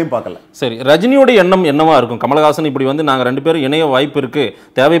இல்லாமல் நான் எதையும் பார்க்கல. சரி, ரஜினியோட எண்ணம் என்னவா இருக்கும்? கமலஹாசன் இப்படி வந்து நாங்கள் 2 பேரும் இணைய வாய்ப்பு இருக்கு,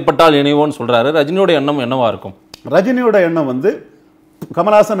 தேவைப்பட்டால் இணைவோன்னு சொல்றாரு. ரஜினியோட எண்ணம் என்னவா இருக்கும்? ரஜினியோட எண்ணம் வந்து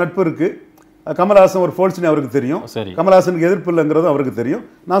கமலஹாசன் நட்பு இருக்கு, கமலஹாசன் ஒரு ஃபோல்ஸ்னு அவருக்கு தெரியும், கமலஹாசனுக்கு எதிர்ப்பு இல்லைங்கிறதும் அவருக்கு தெரியும்.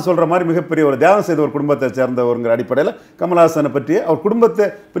 நான் சொல்ற மாதிரி மிகப்பெரிய ஒரு தியாகம் செய்த ஒரு குடும்பத்தை சேர்ந்தவருங்கிற அடிப்படையில் கமலஹாசனை பற்றி அவர் குடும்பத்தை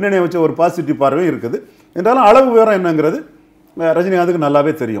பின்னணியை வச்ச ஒரு பாசிட்டிவ் பார்வையும் இருக்குது. என்றாலும் அளவு விவரம் என்னங்கிறது ரஜினிகாந்துக்கு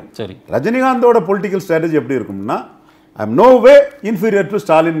நல்லாவே தெரியும். சரி, ரஜினிகாந்தோட பொலிட்டிக்கல் ஸ்ட்ராட்டஜி எப்படி இருக்கும்னா, I am no way inferior to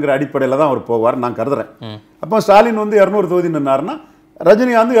ஸ்டாலின்ங்கிற அடிப்படையில் தான் அவர் போவார் நான் கருதுறேன். அப்போ ஸ்டாலின் வந்து 200 தொகுதி நின்னாருன்னா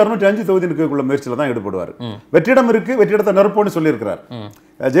ரஜினிகாந்த் 205 தொகுதி நிற்கக்குள்ள முயற்சியில் தான் ஈடுபடுவார். வெற்றிடம் இருக்கு, வெற்றிடத்தை நிரப்போன்னு சொல்லியிருக்கிறார்.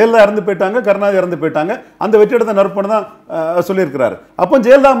 ஜெயலலிதா இறந்து போயிட்டாங்க, கருணாநிதி இறந்து போயிட்டாங்க, அந்த வெற்றிடத்தை நிரப்போன்னு தான் சொல்லியிருக்கிறார். அப்போ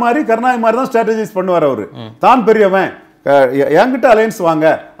ஜெயலலிதா மாதிரி கருணாநிதி மாதிரி தான் ஸ்ட்ராட்டஜைஸ் பண்ணுவார். அவரு தான் பெரியவன், என்கிட்ட அலையன்ஸ் வாங்க,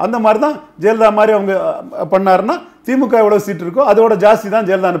 அந்த மாதிரி தான் ஜெயலலிதா மாதிரி அவங்க பண்ணாருன்னா திமுக எவ்வளவு சீட் இருக்கோ அதோட ஜாஸ்தி தான்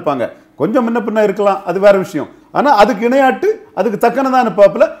ஜெயலலிதா அனுப்பாங்க. கொஞ்சம் முன்ன பின்ன இருக்கலாம், அது வேற விஷயம். ஆனா அதுக்கு இணையாட்டு அதுக்கு தக்கனதான்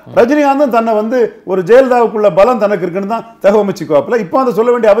அனுப்பாப்புல. ரஜினிகாந்தும் தன்னை வந்து ஒரு ஜெயலலிதாவுக்குள்ள பலம் தனக்கு இருக்குன்னு தான் தகவமைச்சுக்குவாப்புல. இப்போ அதை சொல்ல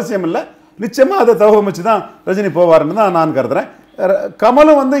வேண்டிய அவசியம் இல்லை, நிச்சயமா அதை தகவமைச்சு தான் ரஜினி போவாருன்னு தான் நான் கருதுறேன்.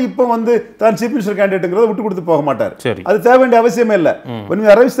 கமலும் வந்து இப்போ வந்து தான் சீஃப் மினிஸ்டர் கேண்டிடேட்டுங்கிறத விட்டு கொடுத்து போக மாட்டார். அது தேவை வேண்டிய அவசியமே இல்லை.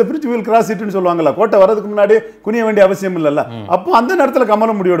 கிராஸ் இட்னு சொல்லுவாங்கல்ல, கோட்டை வரதுக்கு முன்னாடி குனிய வேண்டிய அவசியம் இல்லைல்ல. அப்போ அந்த நேரத்தில்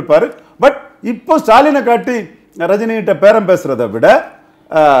கமலும் முடிவெடுப்பாரு. பட் இப்போ ஸ்டாலினை காட்டி ரஜினிகிட்ட பேரம் பேசுறதை விட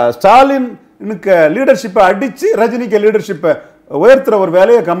ஸ்டாலினுக்கு லீடர்ஷிப்பை அடிச்சு ரஜினிக்கு லீடர்ஷிப்பை உயர்த்துற ஒரு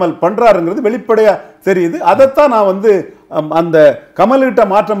வேலையை கமல் பண்றாருங்கிறது வெளிப்படையா தெரியுது. அதைத்தான் நான் வந்து அந்த கமல்கிட்ட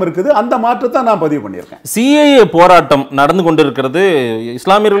மாற்றம் இருக்குது, அந்த மாற்றத்தை நான் பதிவு பண்ணியிருக்கேன். சிஏஏ போராட்டம் நடந்து கொண்டிருக்கிறது.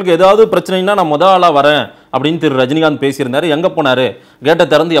 இஸ்லாமியர்களுக்கு ஏதாவது பிரச்சனைனா நான் முதல் ஆளா வரேன் அப்படின்னு திரு ரஜினிகாந்த் பேசியிருந்தாரு. எங்க போனாரு, கேட்டை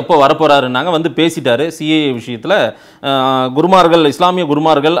திறந்து எப்போ வரப்போறாருன்னாங்க, வந்து பேசிட்டாரு. சிஏஏ விஷயத்துல குருமார்கள், இஸ்லாமிய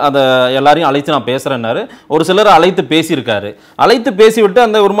குருமார்கள் அதை எல்லாரையும் அழைத்து நான் பேசுறேன்னாரு. ஒரு சிலர் அழைத்து பேசியிருக்காரு. அழைத்து பேசிவிட்டு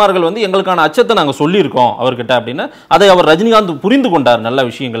அந்த குருமார்கள் வந்து எங்களுக்கான அச்சத்தை நாங்கள் சொல்லியிருக்கோம் அவர்கிட்ட அப்படின்னு, அதை அவர் ரஜினிகாந்த் புரிந்து கொண்டார் நல்ல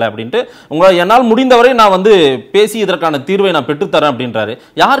விஷயங்களை அப்படின்ட்டு. என்னால் முடிந்தவரை நான் வந்து பேசி இதற்கான தீர்வை நான் பெற்றுத்தரேன் அப்படின்றாரு.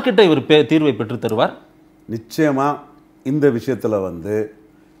 யார்கிட்ட இவர் தீர்வை பெற்று தருவார்? நிச்சயமா இந்த விஷயத்துல வந்து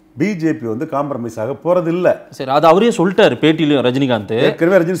பிஜேபி வந்து காம்ப்ரமைஸ் ஆக போறது இல்ல. சரி, அது அவரே சொல்லிட்டாரு பேட்டியிலும் ரஜினிகாந்த்.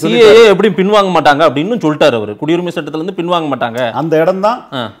 சிஏஏ எப்படி பின்வாங்க மாட்டாங்க அப்படின்னு சொல்லிட்டாரு அவர். குடியுரிமை சட்டத்துல இருந்து பின்வாங்க மாட்டாங்க. அந்த இடம் தான்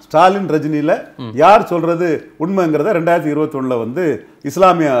ஸ்டாலின் ரஜினியில யார் சொல்றது உண்மைங்கிறத 2021 வந்து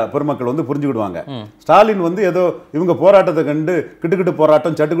இஸ்லாமிய பெருமக்கள் வந்து புரிஞ்சுக்கிடுவாங்க. ஸ்டாலின் வந்து ஏதோ இவங்க போராட்டத்தை கண்டு கிட்டுக்கிட்டு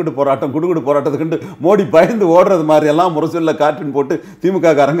போராட்டம், சட்டுக்கிட்டு போராட்டம், குடுகுடு போராட்டத்தை கண்டு மோடி பயந்து ஓடுறது மாதிரி எல்லாம் முரசொல்ல கார்ட்டூன் போட்டு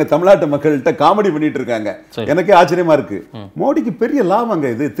திமுக காரங்க தமிழ்நாட்டு மக்கள்கிட்ட காமெடி பண்ணிட்டு இருக்காங்க. எனக்கே ஆச்சரியமா இருக்கு. மோடிக்கு பெரிய லாபங்க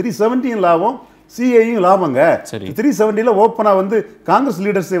இது. 370 லாபம், சிஏயும் லாபங்க. 370 ஓப்பனா வந்து காங்கிரஸ்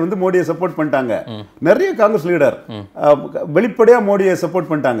லீடர்ஸை வந்து மோடியை சப்போர்ட் பண்ணிட்டாங்க. நிறைய காங்கிரஸ் லீடர் வெளிப்படையா மோடியை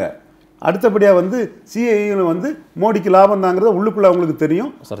சப்போர்ட் பண்ணிட்டாங்க. அடுத்தபடியா வந்து சிஏயும் வந்து மோடிக்கு லாபம் தாங்கிறத உள்ளுக்குள்ள அவங்களுக்கு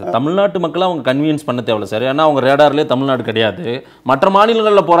தெரியும். தமிழ்நாட்டு மக்களை அவங்க கன்வின்ஸ் பண்ண தேவையில்ல சார். ஏன்னா அவங்க ரேடார்லேயே தமிழ்நாடு கிடையாது. மற்ற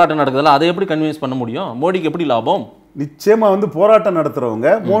மாநிலங்களில் போராட்டம் நடக்குதுல்ல, அதை எப்படி கன்வின்ஸ் பண்ண முடியும்? மோடிக்கு எப்படி லாபம்? நிச்சயமா வந்து போராட்டம் நடத்துறவங்க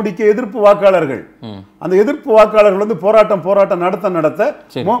மோடிக்கு எதிர்ப்பு வாக்காளர்கள். அந்த எதிர்ப்பு வாக்காளர்கள் வந்து போராட்டம் நடத்த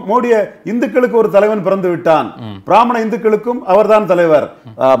மோடிய இந்துக்களுக்கு ஒரு தலைவன் பிறந்து விட்டான், பிராமண இந்துக்களுக்கும் அவர்தான் தலைவர்,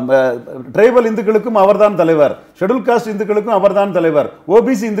 டிரைபல் இந்துக்களுக்கும் அவர்தான் தலைவர், ஷெட்யூல் காஸ்ட் இந்துக்களுக்கும் அவர்தான் தலைவர்,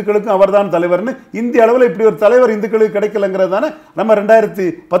 ஓபிசி இந்துக்களுக்கும் அவர்தான் தலைவர்னு இந்திய அளவில் இப்படி ஒரு தலைவர் இந்துக்களுக்கு கிடைக்கலங்கிறது தானே நம்ம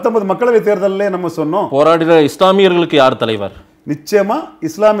 2019 மக்களவை தேர்தலிலே நம்ம சொன்னோம். போராடுகிற இஸ்லாமியர்களுக்கு யார் தலைவர்? நிச்சயமா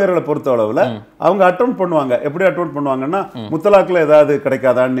இஸ்லாமியர்களை பொறுத்த அளவுல அவங்க அட்டெண்ட் பண்ணுவாங்க. எப்படி அட்டெண்ட் பண்ணுவாங்கன்னா, முத்தலாக்ல ஏதாவது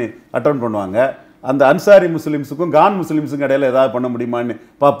கிடைக்காதான்னு அட்டெண்ட் பண்ணுவாங்க. அந்த அன்சாரி முஸ்லிம்ஸுக்கும் கான் முஸ்லிம்ஸுக்கும் இடையில ஏதாவது பண்ண முடியுமான்னு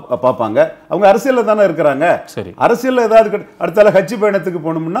பார்ப்பாங்க. அவங்க அரசியல்ல தானே இருக்கிறாங்க. அரசியல்ல ஏதாவது அடுத்தால ஹஜ்ஜி பயணத்துக்கு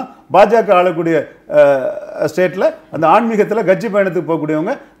போகணும்னா பாஜக ஆளக்கூடிய ஸ்டேட்ல அந்த ஆன்மீகத்துல ஹஜ்ஜி பயணத்துக்கு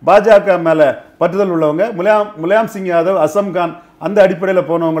போகக்கூடியவங்க, பாஜக மேல பற்றுதல் உள்ளவங்க, முலாயம் சிங் யாதவ், அசம் கான், அந்த அடிப்படையில்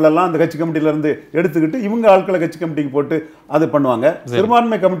போனவங்களெல்லாம் அந்த கட்சி கமிட்டியிலேருந்து எடுத்துக்கிட்டு இவங்க ஆட்களை கட்சி கமிட்டிக்கு போட்டு அது பண்ணுவாங்க.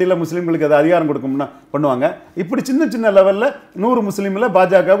 சிறுபான்மை கமிட்டியில் முஸ்லீம்களுக்கு அதை அதிகாரம் கொடுக்கணும்னா பண்ணுவாங்க. இப்படி சின்ன சின்ன லெவலில் 100 முஸ்லீமில்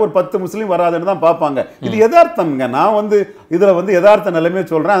பாஜக ஒரு 10 முஸ்லீம் வராதுன்னு தான் பார்ப்பாங்க. இது யதார்த்தம்ங்க. நான் வந்து இதில் வந்து யதார்த்த நிலைமையை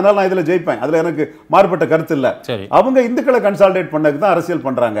சொல்கிறேன். அதனால நான் இதில் ஜெயிப்பேன். அதில் எனக்கு மாறுபட்ட கருத்து இல்லை. அவங்க இந்துக்களை கன்சால்டேட் பண்ணதுக்கு தான் அரசியல்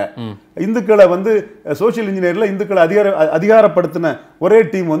பண்ணுறாங்க. இந்துக்களை வந்து சோசியல் இன்ஜினியரில் இந்துக்களை அதிகாரப்படுத்தின ஒரே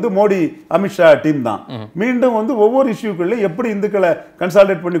டீம் வந்து மோடி அமித்ஷா டீம் தான். மீண்டும் வந்து ஒவ்வொரு இஷ்யூக்குள்ளேயும் எப்படி இந்துக்களை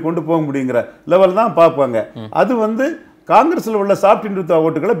கன்சால்டேட் பண்ணி கொண்டு போக முடியுங்கிற லெவல் தான் பார்ப்பாங்க. அது வந்து காங்கிரஸில் உள்ள சாப்ட் இந்துத்துவ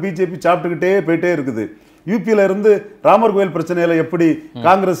ஓட்டுகளை பிஜேபி சாப்பிட்டுக்கிட்டே போயிட்டே இருக்குது. யூபியில இருந்து ராமர் கோயில் பிரச்சனையில எப்படி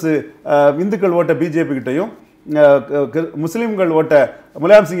காங்கிரஸ் இந்துக்கள் ஓட்ட பிஜேபி கிட்டையும் முஸ்லிம்கள் ஓட்ட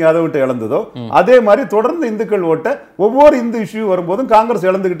முலாயம் சிங் யாதவ் கிட்ட இழந்ததோ, அதே மாதிரி தொடர்ந்து இந்துக்கள் ஓட்ட ஒவ்வொரு இந்து இஷ்யூ வரும்போதும் காங்கிரஸ்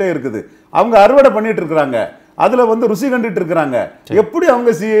இழந்துகிட்டே இருக்குது. அவங்க அறுவடை பண்ணிட்டு இருக்காங்க. அதுல வந்து ருசி கண்டுட்டு இருக்காங்க. எப்படி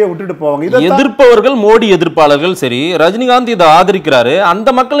அவங்க சிஏ விட்டுட்டு போவாங்க? எதிர்ப்பவர்கள் மோடி எதிர்ப்பாளர்கள். சரி, ரஜினிகாந்த் இதை ஆதரிக்கிறாரு. அந்த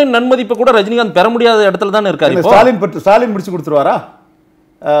மக்களின் நன்மதிப்பை கூட ரஜினிகாந்த் பெற முடியாத இடத்துல தான் இருக்காரு. ஸ்டாலின் முடிச்சு கொடுத்துருவாரா?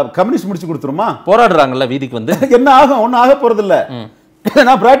 கம்யூனிஸ்ட் முடிச்சு கொடுத்துருமா? போராடுறாங்கல்ல வீதிக்கு வந்து. என்ன ஆகும்? ஒன்னும் ஆக போறது இல்ல.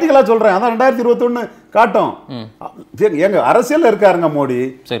 நான் பிராக்டிகலா சொல்றேன். அதான் 2021 காட்டும். எங்க அரசியல் இருக்காருங்க மோடி.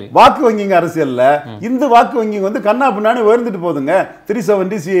 வாக்கு வங்கிங்க அரசியல்ல. இந்த வாக்கு வங்கி வந்து கண்ணா பின்னாடி உயர்ந்துட்டு போதுங்க.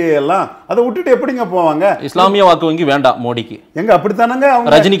 370 சிஏ எல்லாம் அதை விட்டுட்டு எப்படிங்க போவாங்க? இஸ்லாமிய வாக்கு வங்கி வேண்டாம் மோடிக்கு. எங்க அப்படித்தானங்க?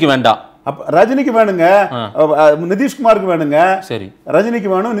 ரஜினிக்கு வேண்டாம். ரஜினிக்கு வேணுங்க, நிதிஷ்குமாருக்கு வேணுங்க. சரி, ரஜினிக்கு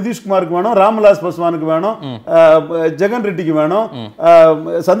வேணும், நிதிஷ்குமாருக்கு வேணும், ராம்விலாஸ் பாஸ்வானுக்கு வேணும், ஜெகன் ரெட்டிக்கு வேணும்,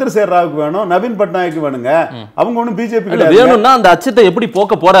 சந்திரசேகர் ராவுக்கு வேணும், நவீன் பட்நாயக்கு வேணுங்க. அவங்க ஒன்னும் பிஜேபி வேணும்னா அந்த அச்சத்தை எப்படி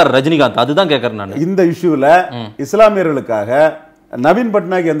போக்க போறாரு ரஜினிகாந்த்? அதுதான் கேட்கறேன் நான். இந்த இஷ்யூல இஸ்லாமியர்களுக்காக நவீன்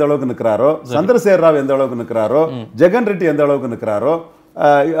பட்நாயக் எந்த அளவுக்கு நிற்கிறாரோ, சந்திரசேகர் ராவ் எந்த அளவுக்கு நிற்கிறாரோ, ஜெகன் ரெட்டி எந்த அளவுக்கு நிற்கிறாரோ,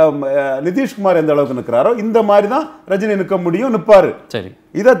 நிதிஷ்குமார் எந்த அளவுக்கு நிற்கிறாரோ, இந்த மாதிரி தான் ரஜினி நிற்க முடியும், நிற்பாரு. சரி,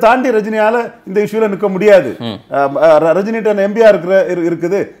 இதை தாண்டி ரஜினியால இந்த இஷ்யூல நிற்க முடியாது. ரஜினிட்ட எம்பியா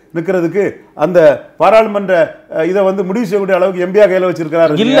இருக்குது நிக்கிறதுக்கு அந்த பாராளுமன்ற இதை வந்து முடிவு செய்யக்கூடிய அளவுக்கு எம்பியா கையில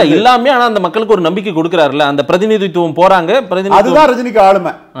வச்சிருக்காரு இல்ல எல்லாமே. ஆனா அந்த மக்களுக்கு ஒரு நம்பிக்கை கொடுக்கிறாருல்ல, அந்த பிரதிநிதித்துவம் போறாங்க. அதுதான் ரஜினிக்கு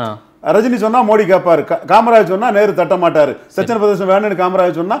ஆளுமை. ரஜினி சொன்னா மோடி கேட்பாரு, காமராஜ் சொன்னா நேரு தட்ட மாட்டாரு, சச்சின் பிரதேசம் வேணும்னு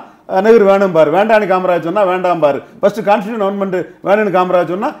காமராஜ் சொன்னா நேரு வேணும் பாரு, வேண்டான்னு காமராஜ் சொன்னா வேண்டாம் பாரு, ஃபர்ஸ்ட் கான்ஸ்டிடியூஷன் அமெண்ட்மெண்ட் வேணும்னு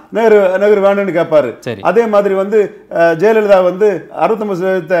காமராஜ் சொன்னா நேரு வேணும்னு கேட்பாரு. அதே மாதிரி வந்து ஜெயலலிதா வந்து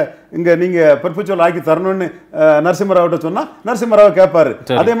 69% இங்க நீங்க பெர்பச்சுவல் ஆக்கி தரணும்னு நரசிம்மராவ்ட்ட சொன்னா நரசிம்மராவ் கேட்பாரு.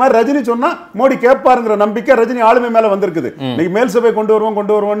 அதே மாதிரி ரஜினி சொன்னா மோடி கேட்பாருங்கிற நம்பிக்கை ரஜினி ஆளுமை மேல வந்திருக்குது. இன்னைக்கு மேல் சபை கொண்டு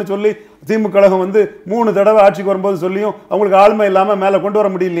வருவோம்னு சொல்லி திமுக கழகம் வந்து 3 தடவை ஆட்சிக்கு வரும்போது சொல்லியும் அவங்களுக்கு ஆளுமை இல்லாம மேல கொண்டு வர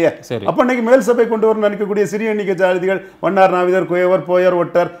முடியலையே. அப்ப இன்னைக்கு மேல் சபை கொண்டு வரணும்னு நினைக்கக்கூடிய சிறிய எண்ணிக்கை ஜாதிகள், வண்ணார், நாவிதர், குயவர், போயர்,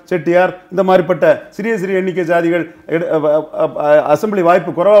 ஒட்டர், செட்டியார் இந்த மாதிரிப்பட்ட சிறிய சிறிய எண்ணிக்கை ஜாதிகள் அசம்பிளி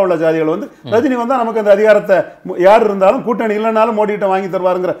வாய்ப்பு குறைவா உள்ள ஜாதிகள் வந்து ரஜினி வந்தா நமக்கு அந்த அதிகாரத்தை யார் இருந்தாலும் கூட்டணி இல்லைனாலும் மோடிட்ட வாங்கி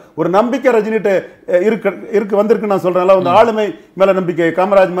தருவாருங்கிற ஒரு நம்பிக்கை ரஜினிட்ட இருக்கு வந்திருக்கு. நான் சொல்றேன் அந்த ஆளுமை மேல நம்பிக்கை,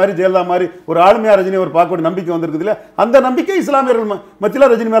 காமராஜ் மாதிரி ஜெயலலிதா மாதிரி ஒரு ஆளுமையா ரஜினி ஒரு பார்க்கக்கூடிய நம்பிக்கை வந்திருக்கு இல்ல, அந்த நம்பிக்கை இஸ்லாமியர்கள்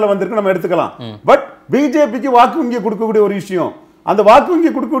மத்தியில ரஜினி மேல வந்திருக்கு நம்ம எடுத்துக்கலாம். பட் பிஜேபிக்கு வாக்கு வங்கி கொடுக்கக்கூடிய ஒரு விஷயம், அந்த வாக்கு வங்கி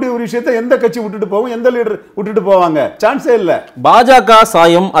கொடுக்கக்கூடிய ஒரு விஷயத்தை எந்த கட்சி விட்டுட்டு போகும், எந்த லீடர் விட்டுட்டு போவாங்க? சான்ஸே இல்ல. பாஜக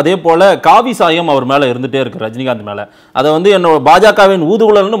சாயம் அதே போல காவி சாயம் அவர் மேல இருந்துட்டே இருக்கு ரஜினிகாந்த் மேல. அதை வந்து என்னோட பாஜகவின்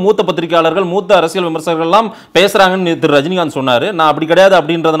ஊதுகுழல்னு மூத்த பத்திரிகையாளர்கள் மூத்த அரசியல் விமர்சகர்கள் எல்லாம் பேசுறாங்கன்னு திரு ரஜினிகாந்த் சொன்னாரு. நான் அப்படி கிடையாது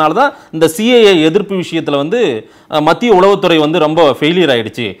அப்படின்றதுனால தான் இந்த சிஏஏ எதிர்ப்பு விஷயத்துல வந்து மத்திய உளவுத்துறை வந்து ரொம்ப ஃபெயிலியர்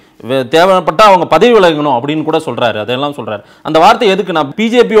ஆயிடுச்சு, தேவைப்பட்டா அவங்க பதவி விலகணும் அப்படின்னு கூட சொல்றாரு. அதெல்லாம் சொல்றாரு. அந்த வார்த்தை எதுக்கு? நான்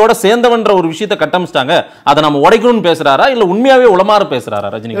பிஜேபியோட சேர்ந்தவன்ற ஒரு விஷயத்தை கட்டமிச்சிட்டாங்க, அதை நம்ம உடைக்கணும்னு பேசுறாரா இல்ல உண்மையாவே உளமாற பேசுறாரா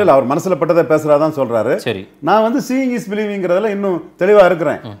ரஜினி? இல்ல, அவர் மனசுல பட்டதை பேசுறாதான் சொல்றாரு. சரி, நான் வந்து சீயிங் இஸ் பிலீவிங்கிறதுல இன்னும் தெளிவா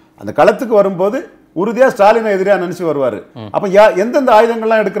இருக்கிறேன். அந்த களத்துக்கு வரும்போது உறுதியா ஸ்டாலினை எதிரியா நினைச்சு வருவாரு. அப்ப எந்தெந்த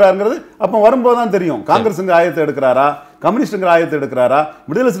ஆயுதங்கள்லாம் எடுக்கிறாருங்கிறது அப்ப வரும்போது தான் தெரியும். காங்கிரஸ் ஆயுதத்தை எடுக்கிறாரா, கம்யூனிஸ்டுங்கிற ஆயத்தை எடுக்கிறாரா,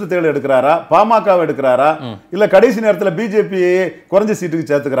 விடுதலை சிறுத்தைகள் எடுக்கிறாரா, பாமக எடுக்கிறாரா, இல்ல கடைசி நேரத்தில் பிஜேபியை குறைஞ்ச சீட்டுக்கு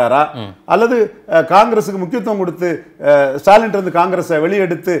சேர்த்துக்கிறாரா, அல்லது காங்கிரஸுக்கு முக்கியத்துவம் கொடுத்து ஸ்டாலின் இருந்து காங்கிரஸை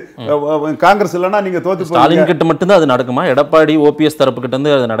வெளியெடுத்து காங்கிரஸ் இல்லைன்னா நீங்க தோத்து ஸ்டாலின் கிட்ட மட்டும்தான் அது நடக்குமா? எடப்பாடி ஓபிஎஸ் தரப்பு கிட்ட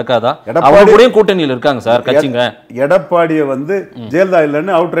இருந்து அது நடக்காதா? எடப்பாடி கூட்டணியில் இருக்காங்க சார் கட்சிங்க. எடப்பாடியை வந்து ஜெயலலிதா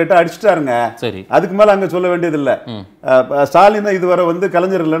இல்லைன்னு அவுட் ரைட்டா அடிச்சுட்டாருங்க. சரி, அதுக்கு மேல அங்க சொல்ல வேண்டியது இல்ல. ஸ்டாலினை இதுவரை வந்து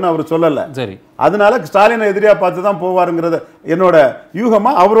கலைஞர் இல்லைன்னு அவர் சொல்லல. சரி, அதனால ஸ்டாலினை எதிரியா பார்த்து தான் போவாருங்கிறத என்னோட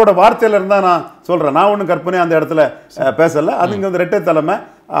யூகமா அவரோட வார்த்தையில இருந்தா நான் சொல்றேன். நான் ஒன்றும் கற்பனை அந்த இடத்துல பேசல. அது இங்க வந்து ரெட்டை தலைமை,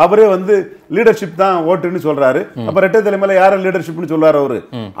 அவரே வந்து லீடர்ஷிப் தான் ஓட்டுன்னு சொல்றாரு. அப்ப ரெட்டை தலைமையில யார லீடர்ஷிப்னு சொல்றாரு அவரு?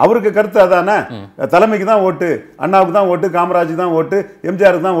 அவருக்கு கருத்து அதானே, தலைமைக்கு தான் ஓட்டு, அண்ணாவுக்கு தான் ஓட்டு, காமராஜுக்கு தான் ஓட்டு,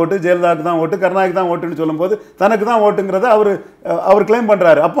 எம்ஜிஆருக்கு தான் ஓட்டு, ஜெயலலிதாவுக்கு தான் ஓட்டு, கருணாநிதிக்கு தான் ஓட்டுன்னு சொல்லும் போது தனக்கு தான் ஓட்டுங்கிறத அவர் கிளைம்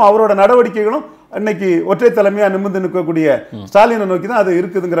பண்றாரு. அப்போ அவரோட நடவடிக்கைகளும் இன்னைக்கு ஒற்றை தலைமையா நிமிர்ந்து நிற்கக்கூடிய ஸ்டாலினை நோக்கி தான் அது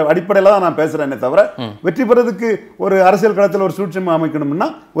இருக்குதுங்கிற அடிப்படையில தான் நான் பேசுறேனே தவிர, வெற்றி பெறதுக்கு ஒரு அரசியல் களத்தில் ஒரு சூட்சம் அமைக்கணும்னா,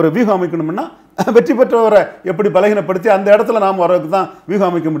 ஒரு வியூகம் அமைக்கணும்னா, வெற்றி பெற்றவரை எப்படி பலகீனப்படுத்தி அந்த இடத்துல நாம் வரதுக்கு தான் வியூகம்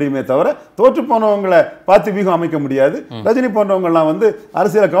அமைக்க முடியுமே தவிர, தோற்று போனவங்களை பார்த்து வியூகம் அமைக்க முடியாது. ரஜினி போன்றவங்கலாம் வந்து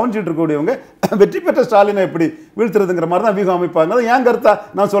அரசியலை கவனிச்சுட்டு இருக்கக்கூடியவங்க வெற்றி பெற்ற ஸ்டாலினை எப்படி வீழ்த்துறதுங்கிற மாதிரி தான் வியூகம் அமைப்பாங்க. ஏன் கருத்தா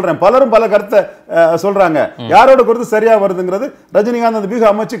நான் சொல்றேன். பலரும் பல கருத்தை சொல்றாங்க. யாரோட கருத்து சரியா வருதுங்கிறது ரஜினிகாந்த் அந்த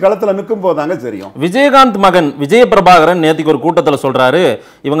வியூகம் அமைச்சு களத்துல நிற்கும் போதாங்க தெரியும். விஜயகாந்த் மகன் விஜய பிரபாகரன் நேத்திக்கு ஒரு கூட்டத்தில் சொல்றாரு,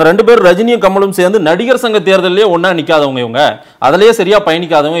 இவங்க ரெண்டு பேரும் ரஜினியும் கமலும் சேர்ந்து நடிகர் சங்க தேர்தலே ஒன்னா நிக்காதவங்க, இவங்க அதுலயே சரியா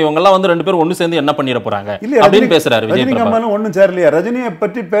பயணிக்காதவங்க, இவங்க எல்லாம் வந்து ரெண்டு பேரும் ஒன்னு சேர்ந்து என்ன பண்ணிட போறாங்க அப்படின்னு பேசுறாரு. ரஜினி கமலும் ஒன்னும் சேரலையா? ரஜினியை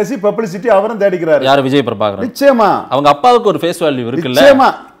பற்றி பேசி பப்ளிசிட்டி அவரும் தேடிக்கிறாரு. யார்? விஜய பிரபாகரன். நிச்சயமா அவங்க அப்பாவுக்கு ஒரு ஃபேஸ் வேல்யூ இருக்குல்ல. நிச்சயமா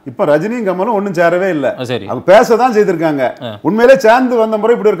இப்ப ரஜினியும் கமலும் ஒன்னும் சேரவே இல்ல. அவங்க பேசதான் செய்திருக்காங்க. உண்மையிலே சேர்ந்து வந்த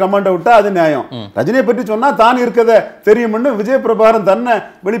முறை இப்படி ஒரு கமெண்ட் விட்டா அது நியாயம். ரஜினியை பற்றி சொன்னா தான் இருக்கத தெரியும்னு விஜய பிரபாகரன் தன்னை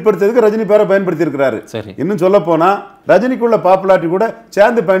வெளிப்படுத்துறதுக்கு ரஜினி பேரை பயன்படுத்தி இருக்கிறாரு. இன்னும் சொல்ல போனா ரஜினிக்குள்ள பாப்புலாரிட்டி கூட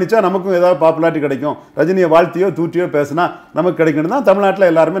சேர்ந்து பயணிச்சா நமக்கும் ஏதாவது பாப்புலாரிட்டி கிடைக்கும், ரஜினியை வாழ்த்தியோ தூற்றியோ பேசினா நமக்கு கிடைக்கணும் தான் தமிழ்நாட்டில்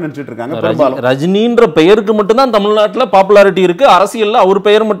எல்லாருமே நினைச்சிட்டு இருக்காங்க. பெரும்பாலும் ரஜினின்ற பெயருக்கு மட்டும்தான் தமிழ்நாட்டில் பாப்புலாரிட்டி இருக்கு, அரசியல்ல அவர்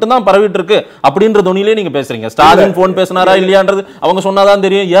பெயர் மட்டும் தான் பரவிட்டு இருக்கு அப்படின்ற துணியிலே நீங்க பேசுறீங்க. ஸ்டாலின் போன் பேசினாரா இல்லையான்றது அவங்க சொன்னாதான்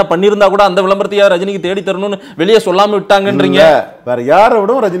தெரியும். ஏன் பண்ணிருந்தா கூட அந்த விளம்பரத்தையா ரஜினிக்கு தேடி தரணும்னு வெளியே சொல்லாம விட்டாங்கன்றீங்க. வேற யாரை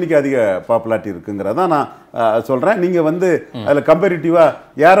விடவும் ரஜினிக்கு அதிக பாப்புலாரிட்டி இருக்குங்கிறதா நான் சொல்றேன். நீங்க வந்து அதுல கம்பேரிட்டிவா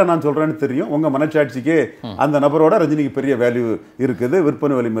யாரை நான் சொல்றேன்னு தெரியும். உங்க மனச்சாட்சிக்கு அந்த நபரோட ரஜினிக்கு பெரிய வேல்யூ இருக்குது,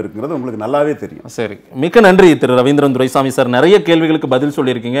 விற்பனை வலிமை இருக்குங்கிறது உங்களுக்கு நல்லாவே தெரியும். சரி, மிக்க நன்றி திரு ரவீந்திரன் துரைசாமி சார். நிறைய கேள்விகளுக்கு பதில்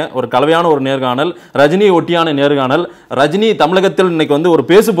சொல்லியிருக்கீங்க. ஒரு கலவையான ஒரு நேர்காணல், ரஜினியை ஒட்டியான நேர்காணல். ரஜினி தமிழகத்தில் இன்னைக்கு வந்து ஒரு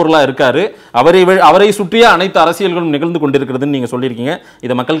பேசு பொருளா இருக்காரு. அவரை சுற்றிய அனைத்து அரசியல்களும் நிகழ்ந்து கொண்டிருக்கிறதுன்னு நீங்க சொல்லியிருக்கீங்க.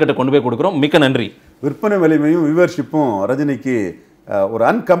 இதை மக்கள்கிட்ட கொண்டு போய் கொடுக்குறோம். மிக்க நன்றி. விற்பனை வலிமையும் வியூவர்ஷிப்பும் ரஜினிக்கு ஒரு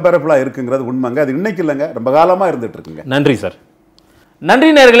அன்கம்பேரபிளா இருக்குங்கிறது உண்மைங்க. அது இன்னைக்கு இல்லைங்க, ரொம்ப காலமா இருந்துட்டு இருக்குங்க. நன்றி சார். நன்றி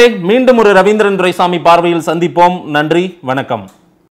நேயர்களே. மீண்டும் ஒரு ரவீந்திரன் துரைசாமி பார்வையில் சந்திப்போம். நன்றி, வணக்கம்.